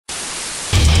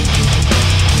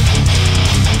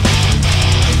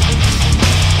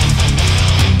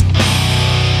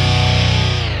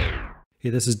Hey,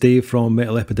 this is Dave from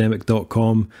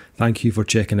metalepidemic.com. Thank you for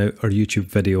checking out our YouTube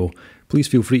video. Please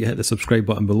feel free to hit the subscribe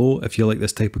button below if you like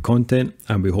this type of content,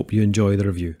 and we hope you enjoy the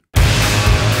review.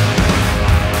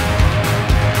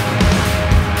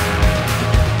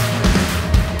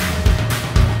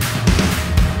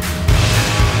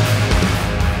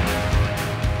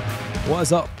 What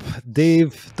is up?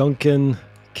 Dave, Duncan,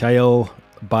 Kyle,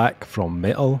 back from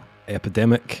Metal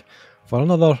Epidemic for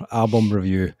another album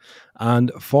review.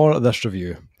 And for this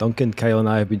review, Duncan, Kyle and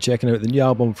I have been checking out the new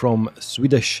album from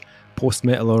Swedish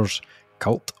post-metalers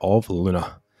Cult of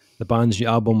Luna. The band's new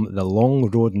album, The Long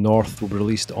Road North, will be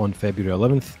released on February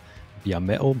 11th via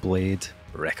Metal Blade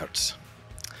Records.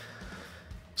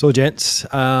 So gents,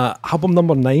 album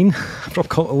number 9 from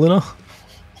Cult of Luna.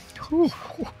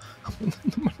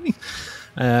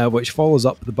 Which follows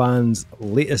up the band's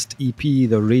latest EP,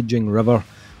 The Raging River,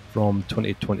 from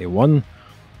 2021.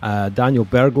 Daniel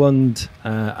Berglund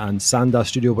and Sanda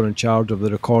Studio were in charge of the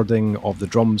recording of the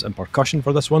drums and percussion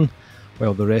for this one,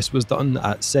 while the rest was done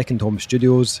at Second Home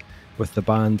Studios, with the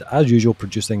band, as usual,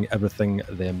 producing everything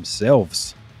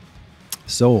themselves.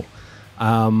 So,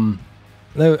 now,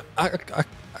 I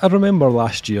remember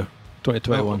last year,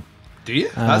 2021. Do you?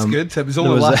 That's good. It was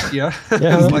only last year.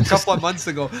 Yeah, it was like a couple of months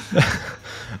ago.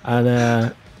 And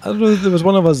I don't know, there was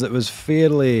one of us that was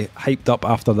fairly hyped up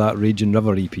after that Raging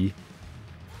River EP.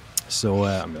 So,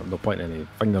 I'm not pointing any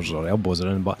fingers or elbows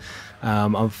around, but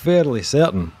I'm fairly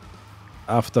certain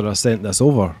after I sent this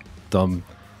over,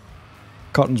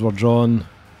 curtains were drawn,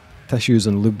 tissues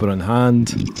and lube were in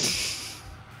hand.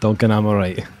 Duncan, am I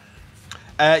right?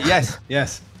 Yes.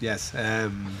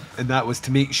 And that was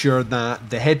to make sure that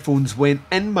the headphones went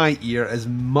in my ear as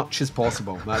much as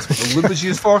possible. That's what the lube was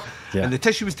used for. Yeah. And the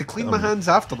tissue was to clean my hands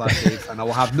after that, Dave. And I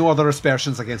will have no other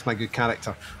aspersions against my good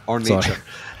character or nature. Sorry.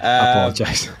 I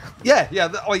apologise. Yeah.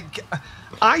 Like,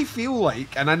 I feel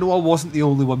like, and I know I wasn't the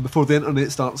only one before the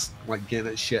internet starts like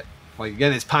getting its shit, like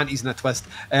getting its panties in a twist.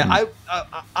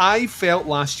 I felt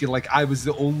last year like I was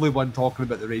the only one talking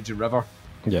about the Raging River.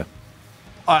 Yeah.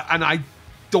 And I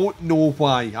don't know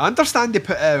why. I understand they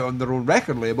put it out on their own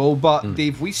record label, but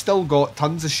Dave, we still got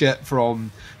tons of shit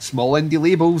from small indie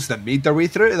labels that made their way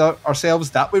through it ourselves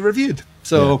that we reviewed.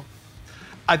 So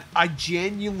I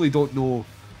genuinely don't know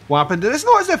what happened. And it's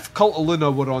not as if Cult of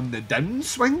Luna were on the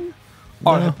downswing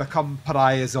or have become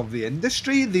pariahs of the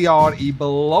industry. They are a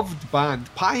beloved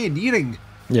band, pioneering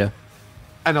in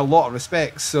a lot of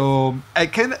respects. So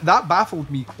it that baffled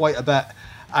me quite a bit,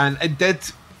 and it did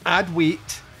add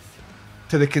weight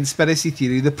to the conspiracy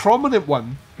theory, the prominent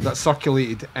one that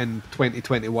circulated in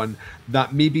 2021,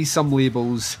 that maybe some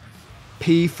labels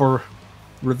pay for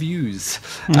reviews.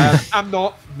 I'm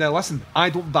not, now listen, I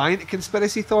don't buy into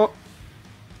conspiracy thought.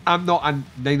 I'm not a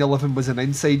 9/11 was an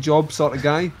inside job sort of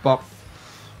guy, but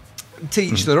to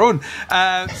each their own.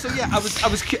 So yeah, I was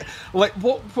like,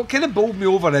 what kind of bowled me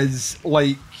over is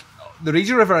like, the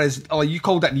Raging River is, like you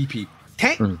called it an EP.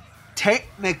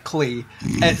 Technically,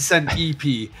 it's an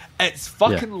EP. It's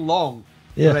fucking long,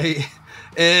 right?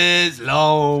 It's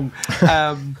long.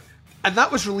 And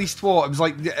that was released, it was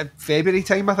like February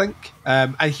time, I think.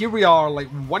 And here we are, like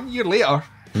 1 year later,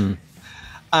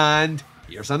 and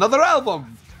here's another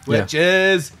album, which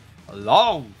is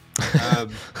long.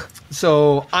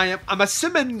 So I'm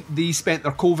assuming they spent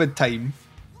their COVID time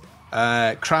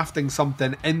crafting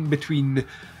something in between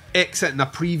exiting a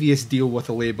previous deal with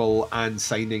a label and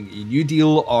signing a new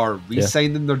deal, or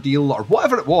re-signing their deal, or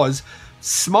whatever it was.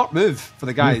 Smart move for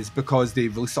the guys, because they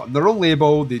released it on their own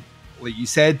label. They, like you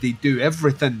said, they do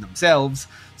everything themselves.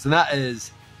 So that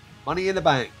is money in the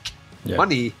bank.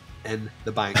 Money in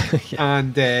the bank.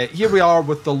 And here we are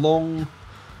with The Long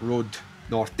Road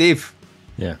North. Dave,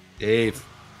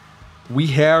 we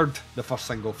heard the first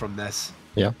single from this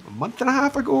a month and a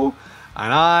half ago,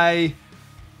 and I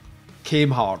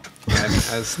came hard.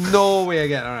 There's no way of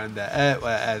getting around it.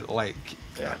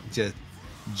 Just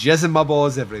jizzing my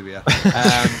balls everywhere.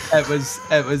 It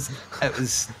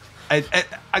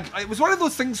was one of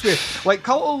those things where, like,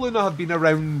 Cult of Luna have been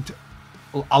around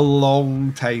a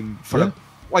long time for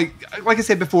like I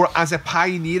said before, as a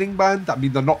pioneering band. I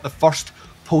mean, they're not the first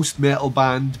post-metal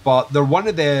band, but they're one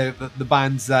of the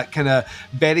bands that kind of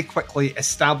very quickly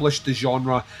established the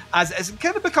genre as it's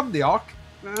kind of become the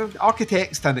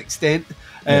architects to an extent,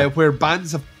 where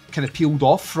bands have kind of peeled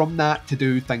off from that to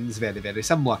do things very, very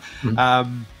similar.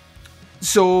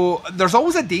 So there's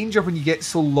always a danger when you get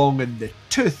so long in the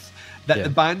tooth that the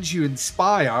bands you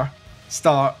inspire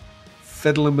start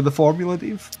fiddling with the formula,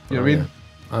 Dave. You know what I mean?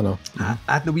 I know.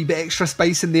 Adding a wee bit extra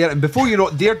spice in there, and before you know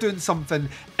it, they're doing something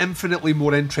infinitely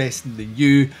more interesting than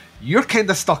you. You're kind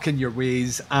of stuck in your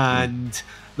ways, and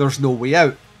there's no way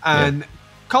out. And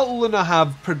Cult of Luna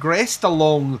have progressed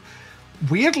along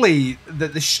weirdly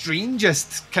the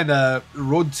strangest kind of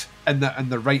road in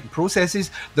the writing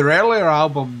processes. Their earlier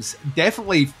albums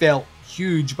definitely felt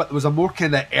huge, but there was a more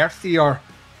kind of earthier,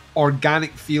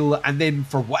 organic feel. And then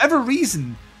for whatever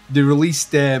reason, they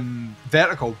released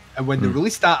Vertical, and when they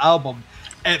released that album,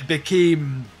 it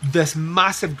became this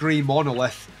massive grey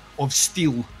monolith of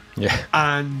steel. Yeah,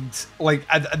 and like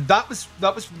that was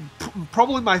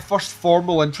probably my first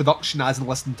formal introduction as in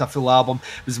listening to a full album.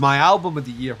 It was my album of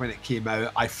the year when it came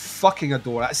out. I fucking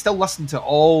adore it. I still listen to it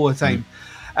all the time.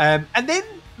 And then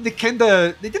they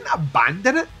didn't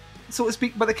abandon it, so to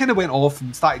speak, but they kind of went off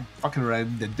and started fucking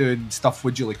around and doing stuff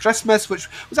with Julie Christmas, which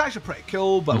was actually pretty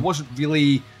cool, but it wasn't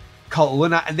really Cult of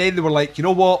Luna. And then they were like, you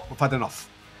know what, we've had enough.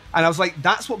 And I was like,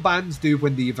 that's what bands do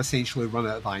when they've essentially run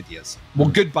out of ideas. Well,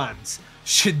 good bands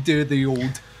should do the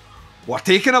old, we're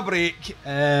taking a break.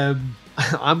 I'm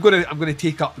gonna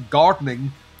take up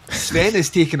gardening. Sven is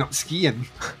taking up skiing.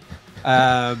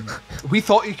 We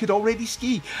thought you could already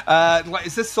ski. Like,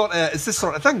 it's this sort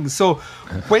of thing. So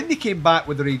when they came back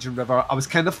with the Raging River, I was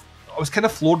kind of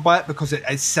floored by it because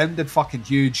it sounded fucking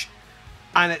huge,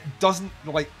 and it doesn't,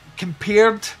 like,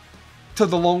 compared to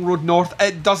the Long Road North,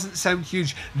 it doesn't sound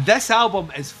huge. This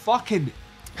album is fucking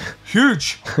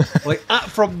huge. Like,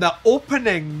 from the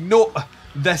opening note,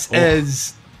 this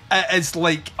is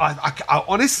like, I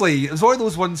honestly, it was one of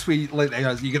those ones where you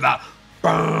get that,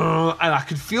 and I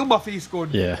could feel my face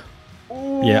going, I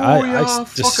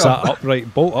just sat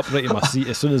bolt upright in my seat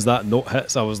as soon as that note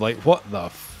hits. I was like, what the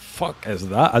fuck is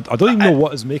that? I don't even know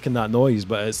what is making that noise,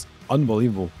 but it's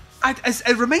unbelievable.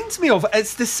 It reminds me of,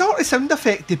 it's the sort of sound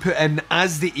effect they put in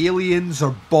as the aliens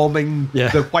are bombing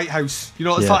the White House. You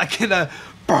know, it's like kind of,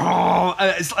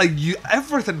 it's like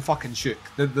everything fucking shook.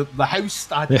 The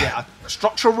house, I had to get a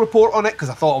structural report on it because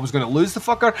I thought I was going to lose the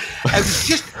fucker. It was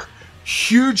just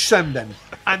huge sounding.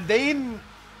 And then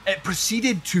it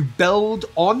proceeded to build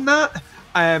on that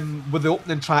with the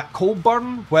opening track, Cold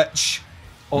Burn, which,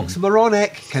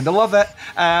 oxymoronic, kind of love it.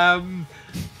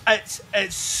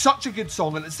 It's such a good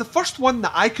song, and it's the first one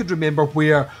that I could remember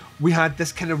where we had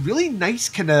this kind of really nice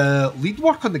kind of lead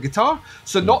work on the guitar.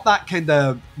 So not that kind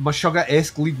of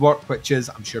Meshuggah-esque lead work, which is,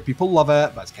 I'm sure people love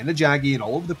it, but it's kind of jaggy and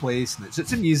all over the place, and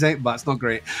it's in music, but it's not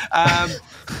great.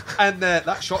 And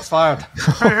that shot's fired.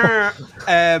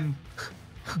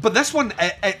 But this one,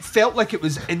 it felt like it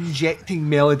was injecting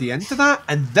melody into that,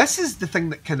 and this is the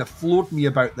thing that kind of floored me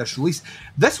about this release.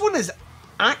 This one is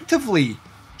actively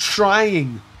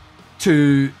trying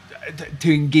to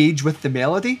engage with the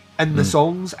melody in the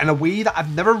songs in a way that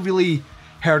I've never really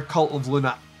heard Cult of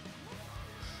Luna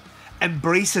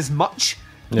embrace as much.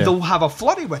 They'll have a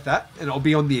flurry with it, and it'll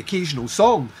be on the occasional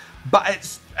song,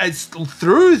 but it's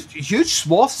through huge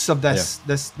swaths of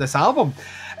this album.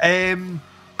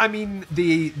 I mean,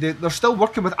 they're still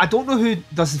working with, I don't know who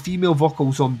does the female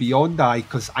vocals on Beyond Eye,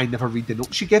 because I never read the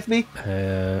notes she gave me.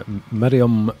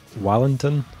 Miriam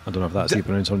Wallington. I don't know if that's how you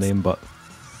pronounce her name, but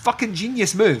fucking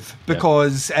genius move,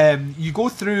 because you go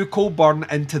through Cold Burn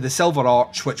into the Silver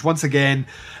Arch, which once again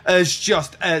is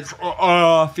just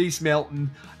face melting,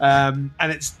 and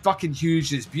it's fucking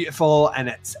huge, it's beautiful, and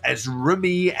it's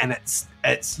roomy, and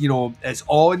it's you know, it's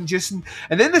awe-inducing.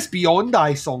 And then this Beyond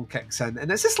Eye song kicks in,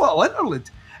 and it's this little interlude,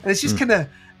 and it's just kind of,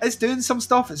 it's doing some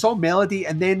stuff, it's all melody,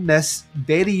 and then this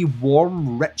very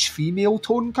warm, rich female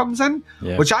tone comes in,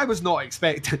 which I was not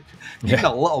expecting, even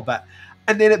a little bit.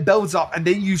 And then it builds up, and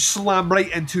then you slam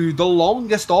right into the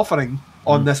longest offering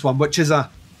on this one, which is an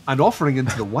offering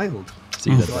into the wild.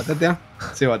 See what I did there?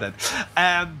 See what I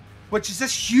did? Which is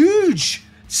this huge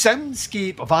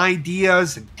soundscape of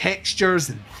ideas and textures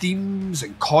and themes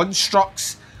and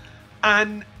constructs.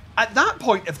 And at that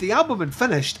point, if the album had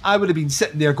finished, I would have been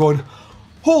sitting there going,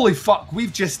 holy fuck,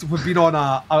 we've been on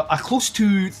a close to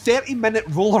 30-minute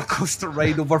roller coaster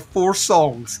ride over 4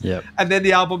 songs. And then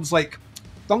the album's like,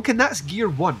 Duncan, that's gear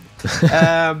 1.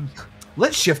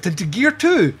 Let's shift into gear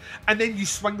 2, and then you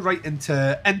swing right into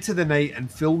the Night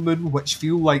and Full Moon, which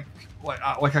feel like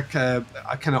a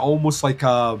kind of almost like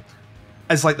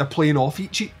as like they're playing off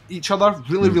each other.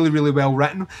 Really, really, really well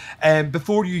written.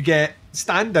 Before you get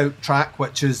standout track,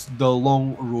 which is the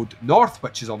Long Road North,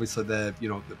 which is obviously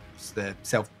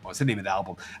what's the name of the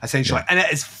album essentially, and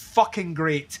it is fucking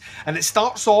great. And it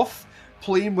starts off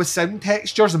playing with sound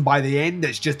textures, and by the end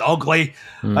it's just ugly.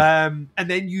 And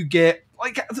then you get,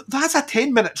 like, that's a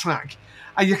 10-minute track,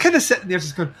 and you're kind of sitting there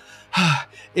just going,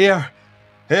 air,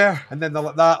 here, and then they're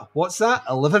like that. What's that?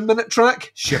 11-minute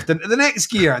track? Shift into the next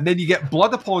gear, and then you get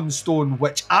Blood Upon Stone,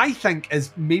 which I think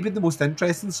is maybe the most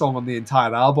interesting song on the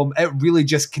entire album. It really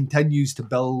just continues to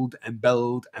build and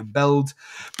build and build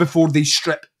before they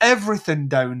strip everything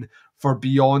down for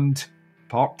Beyond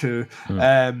Part 2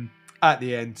 at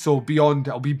the end. So Beyond,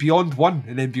 it'll be Beyond 1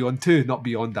 and then Beyond 2, not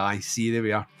Beyond I. See, there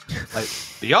we are. Like,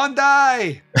 Beyond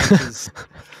I! Which is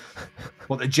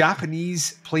what the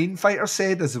Japanese plane fighter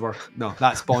said as they were. No,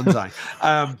 that's Bonsai.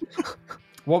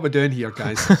 What we're doing here,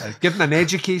 guys, giving an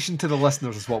education to the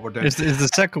listeners is what we're doing. Is the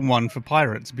second one for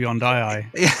pirates, Beyond I.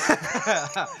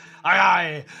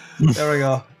 Aye. There we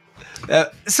go.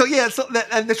 So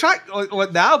the track,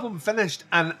 like, the album finished,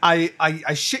 and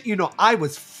I shit you not, I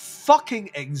was fucking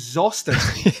exhausted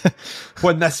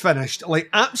when this finished, like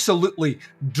absolutely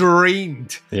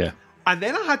drained. Yeah. And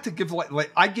then I had to give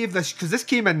like I gave this, because this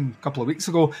came in a couple of weeks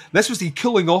ago. This was the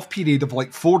cooling off period of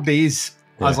like 4 days.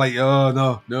 Yeah. I was like, oh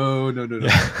no,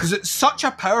 because it's such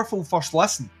a powerful first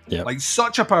listen, like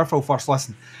such a powerful first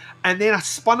listen. And then I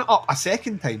spun it up a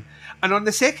second time, and on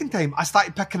the second time I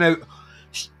started picking out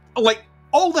like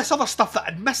all this other stuff that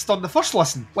I'd missed on the first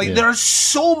listen. Like there is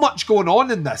so much going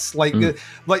on in this. Like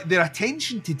their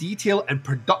attention to detail and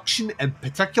production, in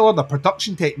particular the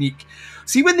production technique.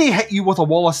 See, when they hit you with a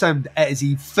wall of sound, it is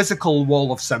a physical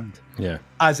wall of sound. Yeah.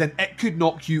 As in, it could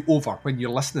knock you over when you're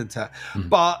listening to it.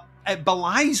 But it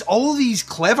belies all these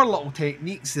clever little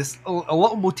techniques, this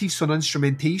little motifs on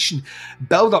instrumentation,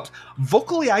 build-ups.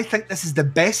 Vocally, I think this is the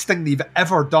best thing they've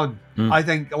ever done. I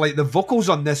think like the vocals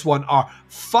on this one are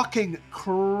fucking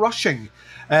crushing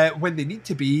when they need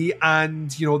to be,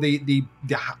 and you know they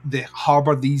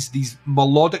harbour these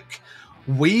melodic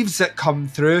waves that come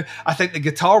through. I think the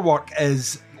guitar work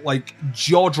is like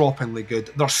jaw-droppingly good.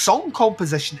 Their song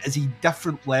composition is a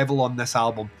different level on this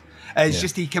album. It's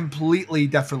just a completely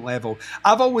different level.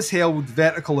 I've always held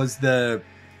Vertical as the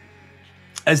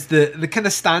kind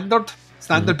of standard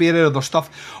bearer of their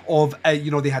stuff. Of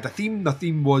they had a theme. The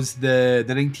theme was the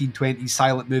 1920s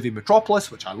silent movie Metropolis,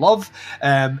 which I love,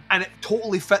 and it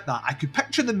totally fit that. I could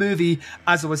picture the movie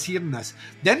as I was hearing this.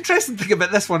 The interesting thing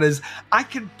about this one is I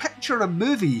can picture a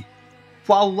movie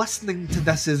while listening to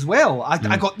this as well.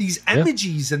 I got these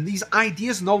images and these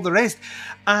ideas and all the rest,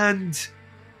 and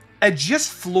it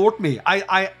just floored me.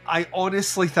 I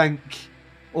honestly think,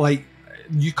 like,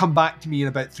 you come back to me in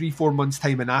about 3-4 months'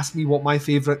 time and ask me what my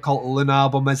favourite Cult of Luna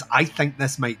album is, I think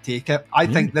this might take it. I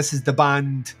think this is the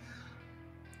band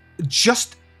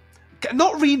just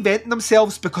not reinventing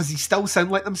themselves, because they still sound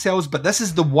like themselves, but this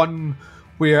is the one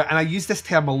where, and I used this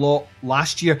term a lot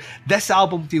last year, this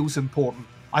album feels important.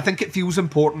 I think it feels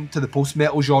important to the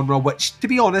post-metal genre, which, to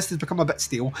be honest, has become a bit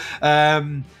stale.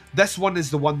 This one is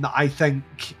the one that I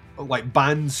think like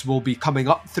bands will be coming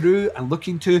up through and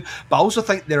looking to, but I also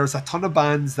think there's a ton of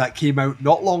bands that came out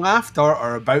not long after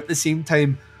or about the same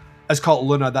time as Cult of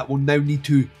Luna that will now need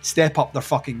to step up their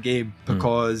fucking game,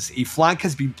 because a flag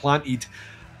has been planted,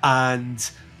 and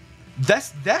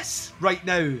this right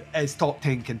now is top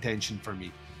 10 contention for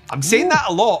me. I'm saying that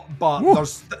a lot, but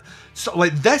there's so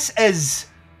like this is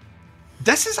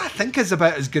I think is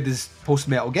about as good as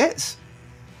post-metal gets.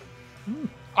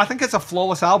 I think it's a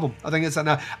flawless album. I think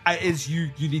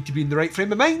you need to be in the right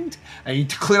frame of mind, and you need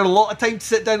to clear a lot of time to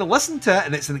sit down and listen to it,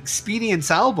 and it's an experience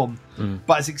album.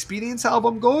 But as experience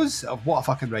album goes, what a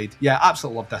fucking ride. Yeah,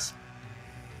 absolutely love this.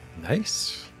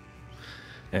 Nice.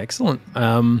 Excellent.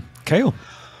 Kyle.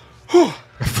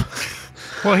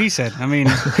 What he said, I mean...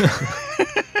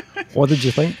 What did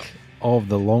you think of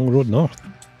The Long Road North?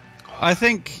 I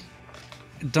think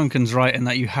Duncan's right in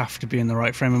that you have to be in the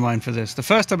right frame of mind for this. The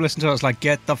first time I listened to it, I was like,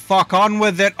 get the fuck on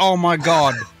with it. Oh my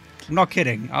God. I'm not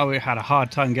kidding. I had a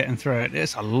hard time getting through it.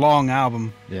 It's a long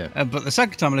album. Yeah. But the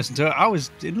second time I listened to it, I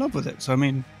was in love with it. So, I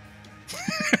mean,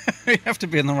 you have to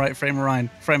be in the right frame of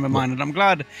mind. And I'm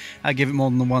glad I gave it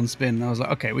more than the one spin. I was like,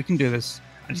 okay, we can do this.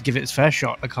 I just give it its fair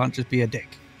shot. I can't just be a dick.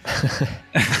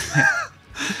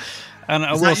 And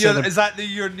is that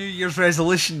your New Year's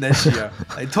resolution this year?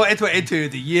 Like 2022,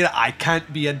 the year I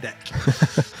can't be a dick.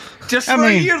 Just for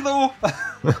a year, though.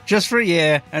 Just for a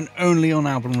year, and only on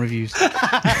album reviews.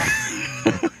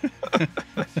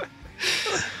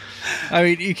 I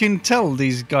mean, you can tell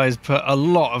these guys put a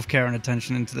lot of care and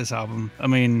attention into this album. I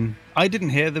mean, I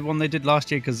didn't hear the one they did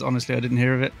last year, because honestly, I didn't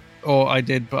hear of it. Or I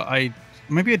did, but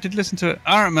maybe I did listen to it.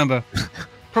 I don't remember.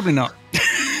 Probably not.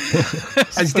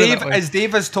 As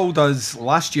Dave has told us,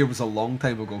 last year was a long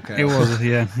time ago, Kyle. It was,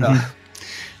 yeah.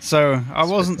 So I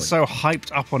wasn't so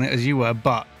hyped up on it as you were,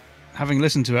 but having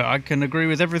listened to it, I can agree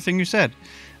with everything you said.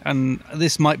 And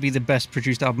this might be the best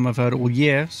produced album I've heard all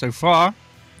year so far.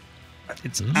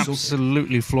 It's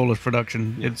absolutely flawless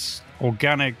production. Yeah. It's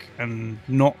organic and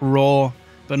not raw,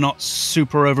 but not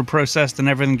super over-processed, and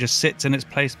everything just sits in its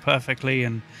place perfectly,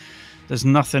 and there's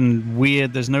nothing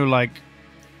weird. There's no, like,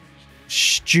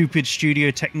 stupid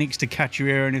studio techniques to catch your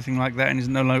ear or anything like that, and there's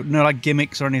no like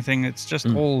gimmicks or anything. It's just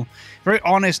all very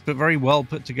honest but very well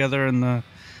put together, and the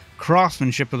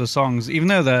craftsmanship of the songs, even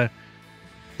though they're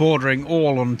bordering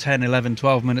all on 10, 11,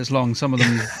 12 minutes long, some of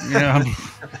them, you know,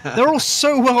 they're all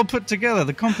so well put together.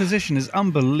 The composition is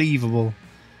unbelievable.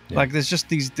 Yeah. Like, there's just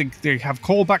these, they have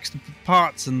callbacks to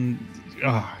parts, and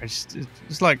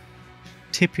it's like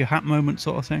tip your hat moment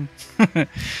sort of thing.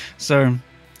 So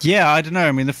yeah, I don't know.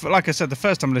 I mean, like I said, the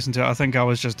first time I listened to it, I think I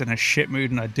was just in a shit mood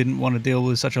and I didn't want to deal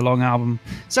with such a long album.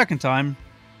 Second time,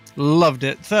 loved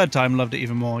it. Third time, loved it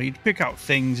even more. You pick out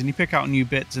things and you pick out new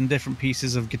bits and different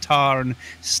pieces of guitar and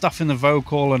stuff in the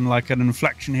vocal and like an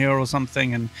inflection here or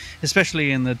something. And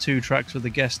especially in the 2 tracks with the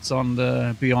guests on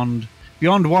the Beyond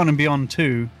 1 and Beyond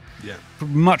 2. Yeah.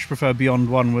 Much prefer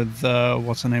Beyond 1 with,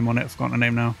 what's her name on it? I've forgotten her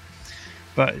name now.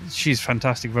 But she's a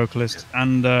fantastic vocalist,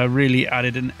 and really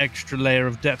added an extra layer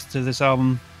of depth to this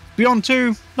album. Beyond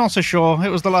 2, not so sure. It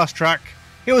was the last track.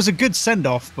 It was a good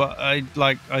send-off, but I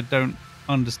don't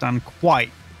understand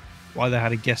quite why they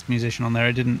had a guest musician on there.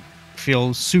 It didn't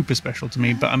feel super special to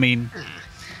me, but I mean,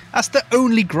 that's the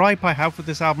only gripe I have with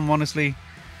this album, honestly.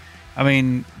 I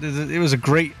mean, it was a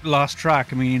great last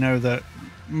track. I mean, you know that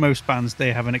most bands,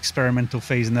 they have an experimental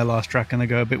phase in their last track and they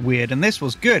go a bit weird, and this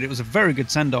was good. It was a very good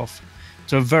send-off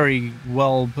to a very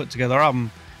well put together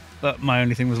album, but my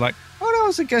only thing was like, oh, there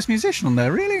was a guest musician on there,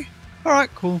 really? All right,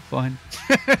 cool, fine.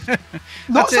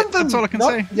 That's all I can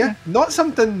say. Yeah, not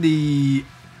something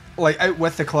out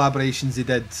with the collaborations they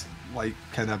did, like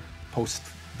kind of post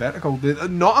Vertical.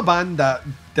 Not a band that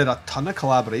did a ton of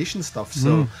collaboration stuff,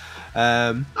 so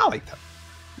I liked it.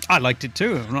 I liked it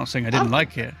too. I'm not saying I didn't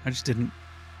like it. I just didn't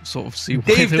sort of see why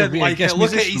Dave there would didn't be a like guest it.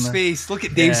 Look at musician his there. face. Look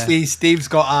at Dave's face. Dave's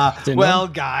got a, well,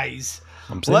 guys,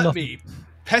 let me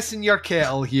piss in your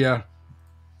kettle here.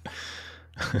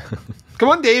 Come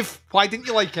on, Dave. Why didn't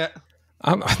you like it?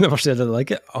 I never said I didn't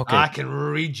like it. Okay. I can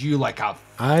read you like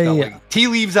tea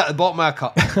leaves at the bottom of a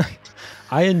cup.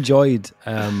 I enjoyed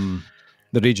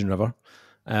the Raging River.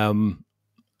 And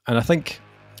I think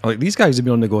like these guys have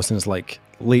been on the go since like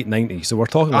late 90s. So we're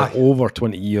talking like over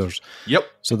 20 years. Yep.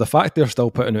 So the fact they're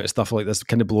still putting out stuff like this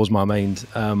kind of blows my mind.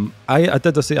 I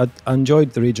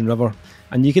enjoyed the Raging River.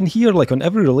 And you can hear, like, on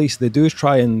every release, they do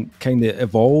try and kind of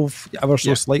evolve ever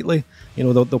so slightly. You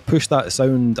know, they'll push that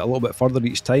sound a little bit further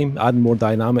each time, adding more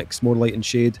dynamics, more light and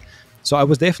shade. So I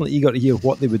was definitely eager to hear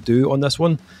what they would do on this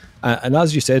one. And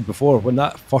as you said before, when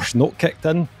that first note kicked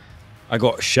in, I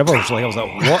got shivers. Like, I was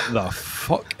like, what the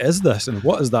fuck is this? And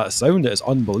what is that sound? It's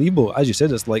unbelievable. As you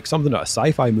said, it's like something out of a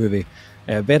sci-fi movie.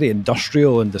 Very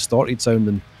industrial and distorted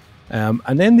sounding.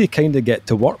 And then they kind of get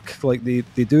to work, like they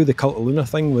do the Cult of Luna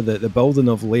thing with the building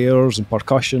of layers and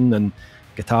percussion and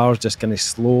guitars just kind of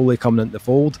slowly coming into the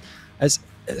fold. It's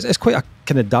quite a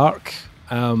kind of dark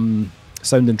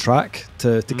sounding track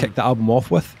to kick the album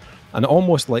off with, and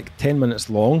almost like 10 minutes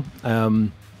long.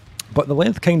 But the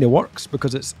length kind of works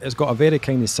because it's got a very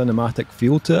kind of cinematic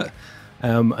feel to it.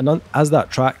 And as that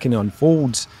track kind of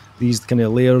unfolds, these kind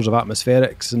of layers of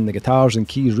atmospherics and the guitars and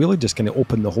keys really just kind of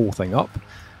open the whole thing up.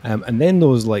 And then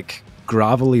those like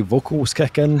gravelly vocals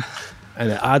kick in, and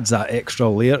it adds that extra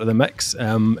layer to the mix.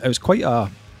 It's quite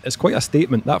a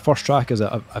statement. That first track is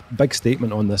a big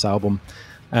statement on this album.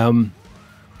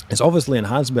 It's obviously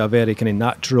enhanced by a very kind of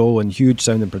natural and huge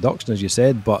sounding production, as you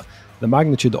said, but the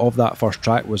magnitude of that first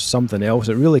track was something else.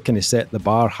 It really kind of set the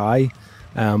bar high.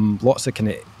 Lots of kind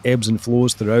of ebbs and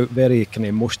flows throughout, very kind of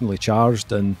emotionally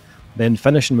charged, and then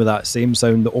finishing with that same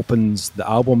sound that opens the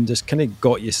album just kind of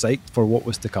got you psyched for what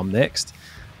was to come next.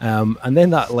 And then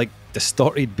that like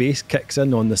distorted bass kicks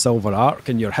in on the Silver Arc,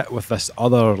 and you're hit with this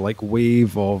other like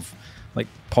wave of like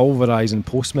pulverizing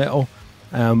post-metal.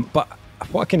 But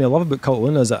what I kind of love about Cult of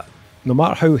Luna is that no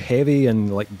matter how heavy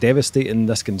and like devastating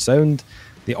this can sound,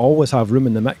 they always have room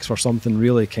in the mix for something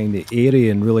really kind of airy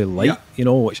and really light, you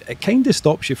know, which it kind of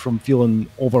stops you from feeling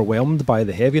overwhelmed by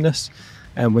the heaviness.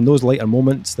 And when those lighter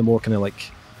moments, the more kind of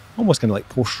like, almost kind of like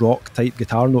post-rock type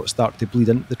guitar notes start to bleed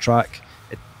into the track,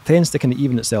 it tends to kind of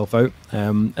even itself out.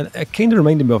 And it kind of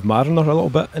reminded me of Mariner a little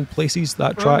bit in places,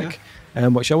 that track,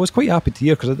 which I was quite happy to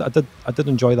hear because I did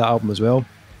enjoy that album as well.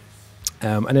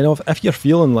 And then if you're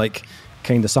feeling like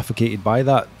kind of suffocated by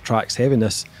that track's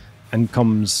heaviness, in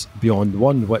comes Beyond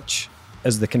One, which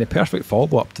is the kind of perfect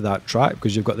follow-up to that track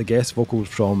because you've got the guest vocals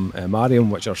from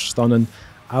Mariam, which are stunning,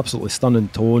 absolutely stunning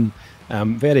tone.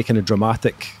 Very kind of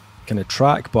dramatic kind of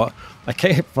track, but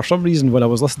I for some reason when I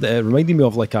was listening to it, it reminded me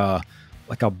of like a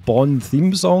Bond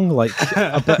theme song, like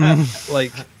a bit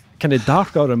like kind of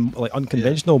darker and like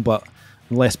unconventional, but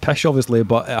less pish obviously,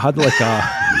 but it had like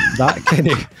that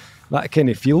kind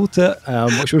of feel to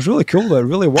it, which was really cool. It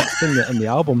really worked in the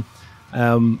album.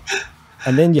 And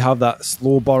then you have that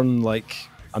slow burn, like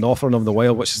An Offering of the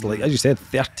Wild, which is like, as you said,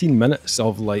 13 minutes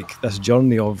of like this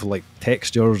journey of like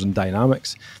textures and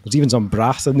dynamics. There's even some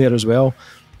brass in there as well.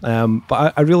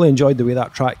 But I really enjoyed the way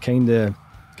that track kind of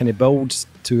builds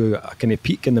to a kind of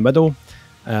peak in the middle.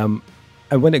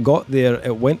 And when it got there,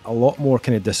 it went a lot more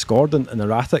kind of discordant and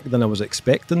erratic than I was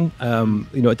expecting.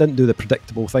 You know, it didn't do the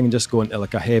predictable thing, just go into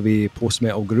like a heavy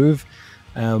post-metal groove.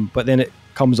 But then it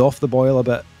comes off the boil a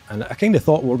bit. And I kind of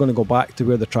thought we were going to go back to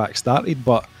where the track started,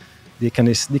 but they kind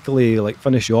of sneakily like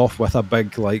finish you off with a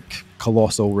big like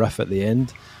colossal riff at the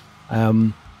end.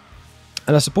 And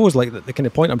I suppose like the kind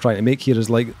of point I'm trying to make here is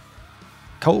like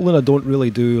Cult of Luna don't really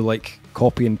do like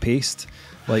copy and paste.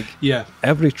 Like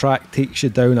every track takes you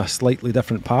down a slightly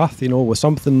different path, you know, with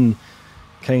something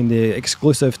kind of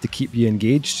exclusive to keep you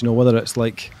engaged, you know, whether it's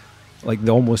like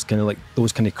the almost kind of like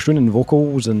those kind of crooning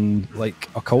vocals and like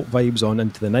occult vibes on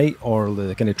Into the Night, or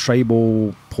the kind of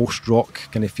tribal post-rock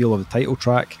kind of feel of the title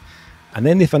track. And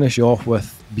then they finish you off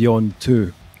with Beyond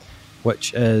 2,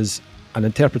 which is an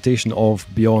interpretation of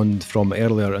Beyond from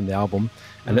earlier in the album.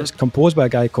 And it's composed by a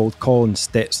guy called Colin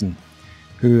Stetson,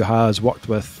 who has worked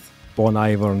with Bon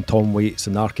Iver and Tom Waits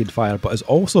and Arcade Fire, but is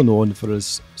also known for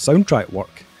his soundtrack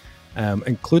work,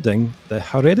 including the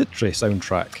Hereditary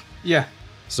soundtrack. Yeah.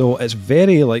 So it's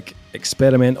very like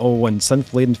experimental and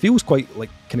synth-laden, feels quite like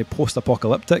kind of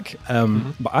post-apocalyptic,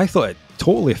 but I thought it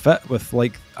totally fit with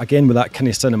like, again, with that kind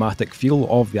of cinematic feel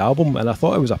of the album, and I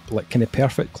thought it was a like kind of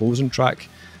perfect closing track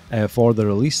for the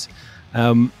release.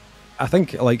 I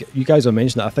think, like you guys have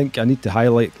mentioned it, I think I need to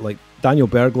highlight like Daniel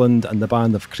Berglund and the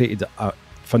band have created a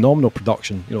phenomenal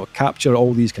production, you know, capture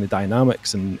all these kind of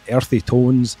dynamics and earthy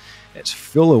tones. It's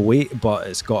full of weight, but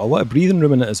it's got a lot of breathing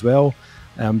room in it as well,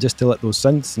 just to let those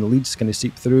synths and the leads kind of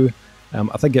seep through.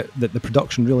 I think that the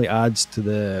production really adds to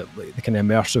the kind of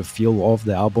immersive feel of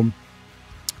the album.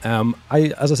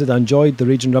 As I said, I enjoyed The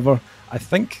Raging River. I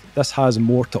think this has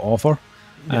more to offer.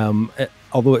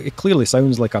 Although it clearly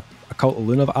sounds like a Cult of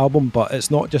Luna album, but it's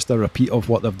not just a repeat of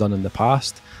what they've done in the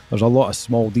past. There's a lot of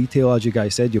small detail, as you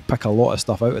guys said. You pick a lot of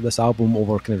stuff out of this album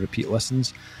over kind of repeat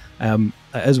listens. It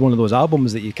is one of those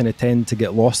albums that you kind of tend to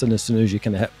get lost in as soon as you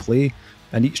kind of hit play,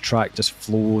 and each track just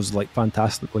flows like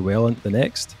fantastically well into the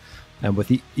next, and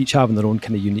with each having their own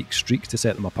kind of unique streak to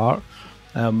set them apart.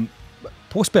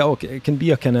 Post-metal, it can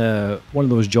be a kind of one of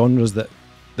those genres that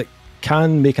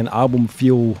can make an album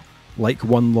feel like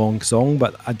one long song,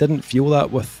 but I didn't feel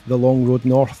that with The Long Road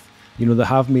North. You know, they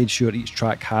have made sure each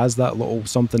track has that little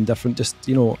something different, just,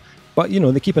 you know, but, you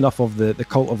know, they keep enough of the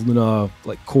Cult of Luna,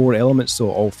 like, core elements so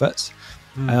it all fits.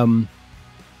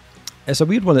 It's a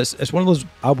weird one. It's one of those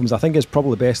albums I think is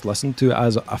probably best listened to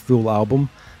as a full album.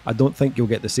 I don't think you'll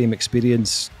get the same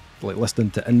experience, like,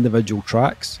 listening to individual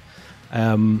tracks.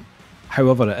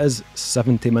 However, it is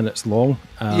 70 minutes long.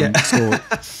 So,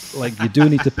 like, you do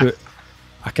need to put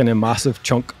a kind of massive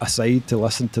chunk aside to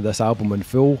listen to this album in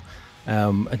full.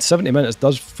 And 70 minutes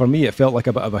does, for me, it felt like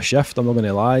a bit of a shift, I'm not going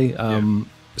to lie.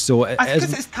 So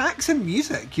because it's taxing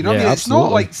music, you know what I mean? It's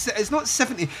not like, it's not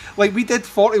 70, like we did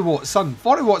 40 Watt Sun.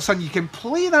 40 Watt Sun, you can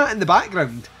play that in the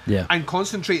background and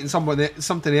concentrate on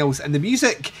something else, and the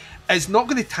music is not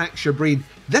going to tax your brain.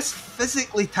 This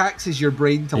physically taxes your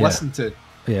brain to listen to.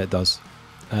 Yeah, it does.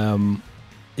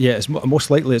 It's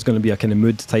most likely it's going to be a kind of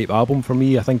mood type album for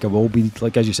me. I think I will be,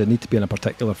 like as you said, need to be in a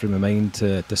particular frame of mind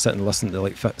to sit and listen to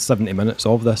like 70 minutes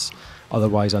of this.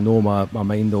 Otherwise, I know my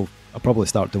mind will probably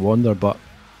start to wander. But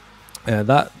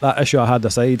that issue I had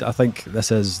aside, I think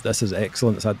this is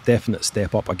excellent. It's a definite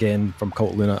step up again from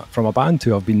Cult of Luna, from a band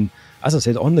who have been, as I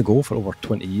said, on the go for over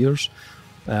 20 years.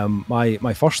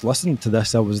 My first listen to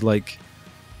this, I was like,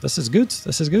 this is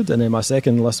good, and then my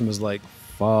second listen was like,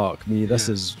 fuck me, this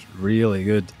is really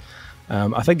good.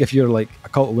 I think if you're like a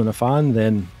Cult of Luna fan,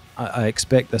 then I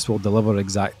expect this will deliver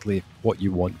exactly what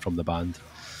you want from the band.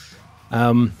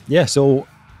 So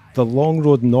The Long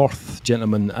Road North,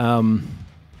 gentlemen.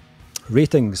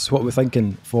 Ratings, what we're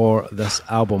thinking for this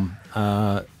album.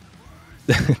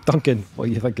 Duncan, what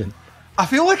are you thinking? I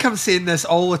feel like I'm saying this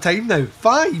all the time now.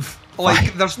 5.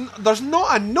 Like, there's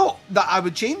not a note that I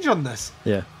would change on this.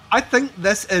 Yeah. I think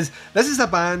this is a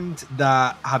band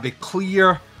that have a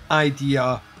clear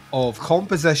idea of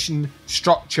composition,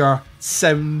 structure,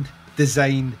 sound,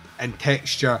 design, and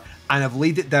texture, and have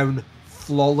laid it down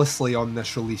flawlessly on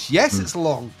this release. Yes, it's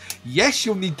long. Yes,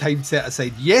 you'll need time set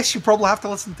aside. Yes, you probably have to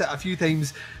listen to it a few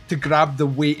times to grab the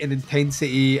weight and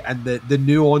intensity and the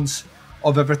nuance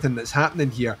of everything that's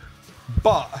happening here.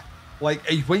 But like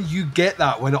when you get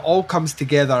that, when it all comes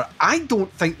together, I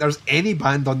don't think there's any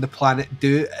band on the planet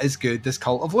do it as good as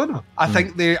Cult of Luna. I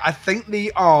think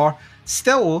they are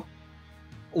still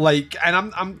like,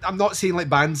 and I'm not saying like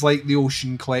bands like the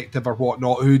Ocean Collective or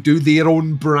whatnot who do their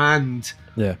own brand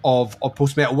of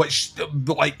post metal, which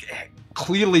like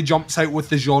clearly jumps out with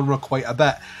the genre quite a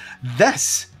bit.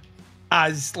 This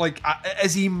as like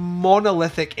as a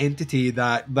monolithic entity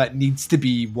that needs to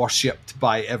be worshipped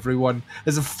by everyone.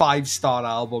 It's a 5-star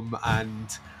album,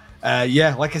 and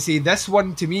like I say, this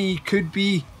one to me could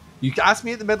be. You could ask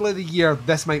me at the middle of the year,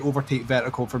 this might overtake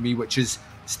Vertical for me, which is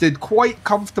stood quite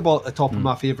comfortable at the top of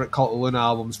my favourite Cult of Luna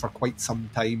albums for quite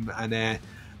some time. And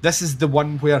this is the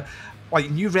one where, like,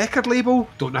 new record label,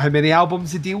 don't know how many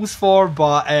albums it deals for,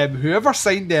 but whoever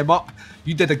signed them up,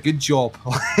 you did a good job.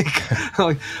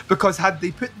 like, because had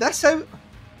they put this out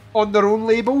on their own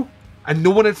label and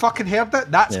no one had fucking heard it,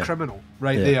 that's criminal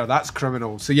there. That's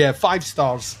criminal. So yeah, 5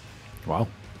 stars. Wow.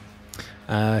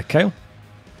 Kyle?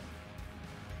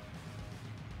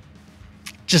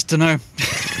 Just to know.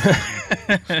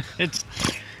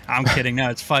 I'm kidding. No,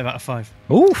 it's 5 out of 5.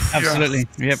 Oof. Absolutely.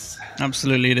 Yes. Yep.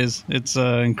 Absolutely it is. It's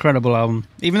an incredible album.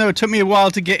 Even though it took me a while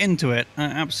to get into it, I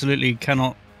absolutely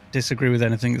cannot disagree with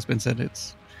anything that's been said.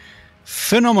 It's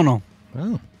phenomenal.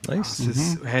 Oh, nice. This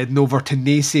is heading over to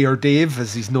Naysayer Dave,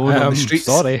 as he's known on the streets.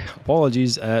 Sorry,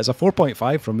 apologies. It's a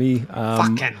 4.5 from me.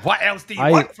 Fucking, what else do you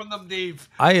want from them, Dave?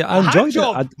 I enjoyed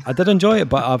it. I did enjoy it,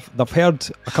 but I've heard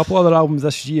a couple other albums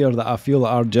this year that I feel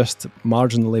are just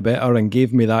marginally better and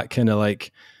gave me that kind of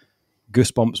like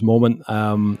goosebumps moment.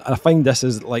 I find this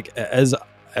is like, it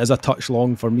is a touch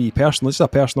long for me personally. It's a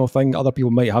personal thing. Other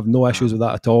people might have no issues with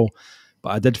that at all.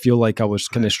 But I did feel like I was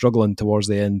kind of struggling towards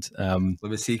the end. Let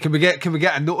me see. Can we get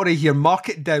a notary here? Mark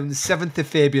it down. 7th of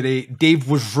February. Dave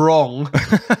was wrong,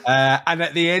 and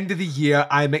at the end of the year,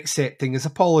 I'm accepting his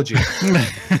apology.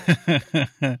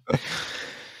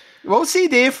 We'll see,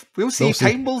 Dave. We'll see.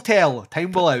 Time will tell.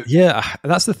 Time will out. Yeah,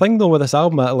 that's the thing though with this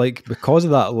album. Like, because of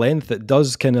that length, it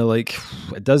does kind of like,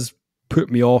 it does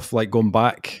put me off like going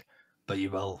back. But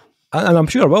you will. And I'm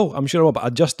sure I will. I'm sure I will, but I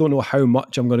just don't know how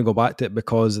much I'm going to go back to it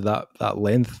because of that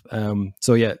length.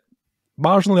 So yeah,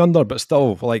 marginally under, but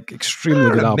still like extremely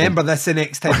good album. Remember this the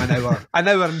next time an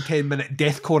hour and 10-minute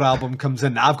deathcore album comes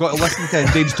in. I've got to listen to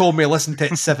it. Dave's told me to listen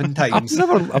to it 7 times.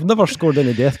 I've never scored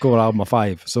any deathcore album a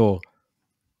 5. So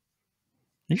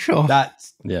you sure?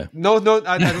 That's No,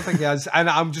 I don't think he has. And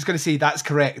I'm just going to say that's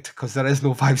correct because there is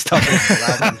no 5-star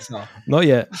album. So. Not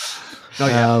yet.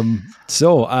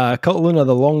 So, Cult of Luna,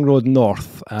 The Long Road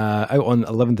North, out on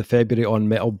 11th of February on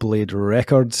Metal Blade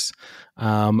Records.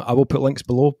 I will put links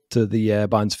below to the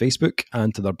band's Facebook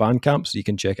and to their Bandcamp so you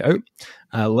can check it out.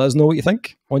 Let us know what you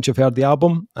think once you've heard the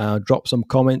album. Drop some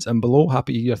comments in below.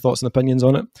 Happy to hear your thoughts and opinions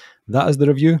on it. That is the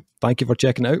review. Thank you for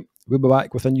checking it out. We'll be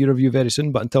back with a new review very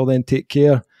soon, but until then, take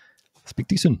care. Speak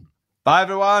to you soon. Bye,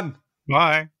 everyone.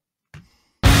 Bye.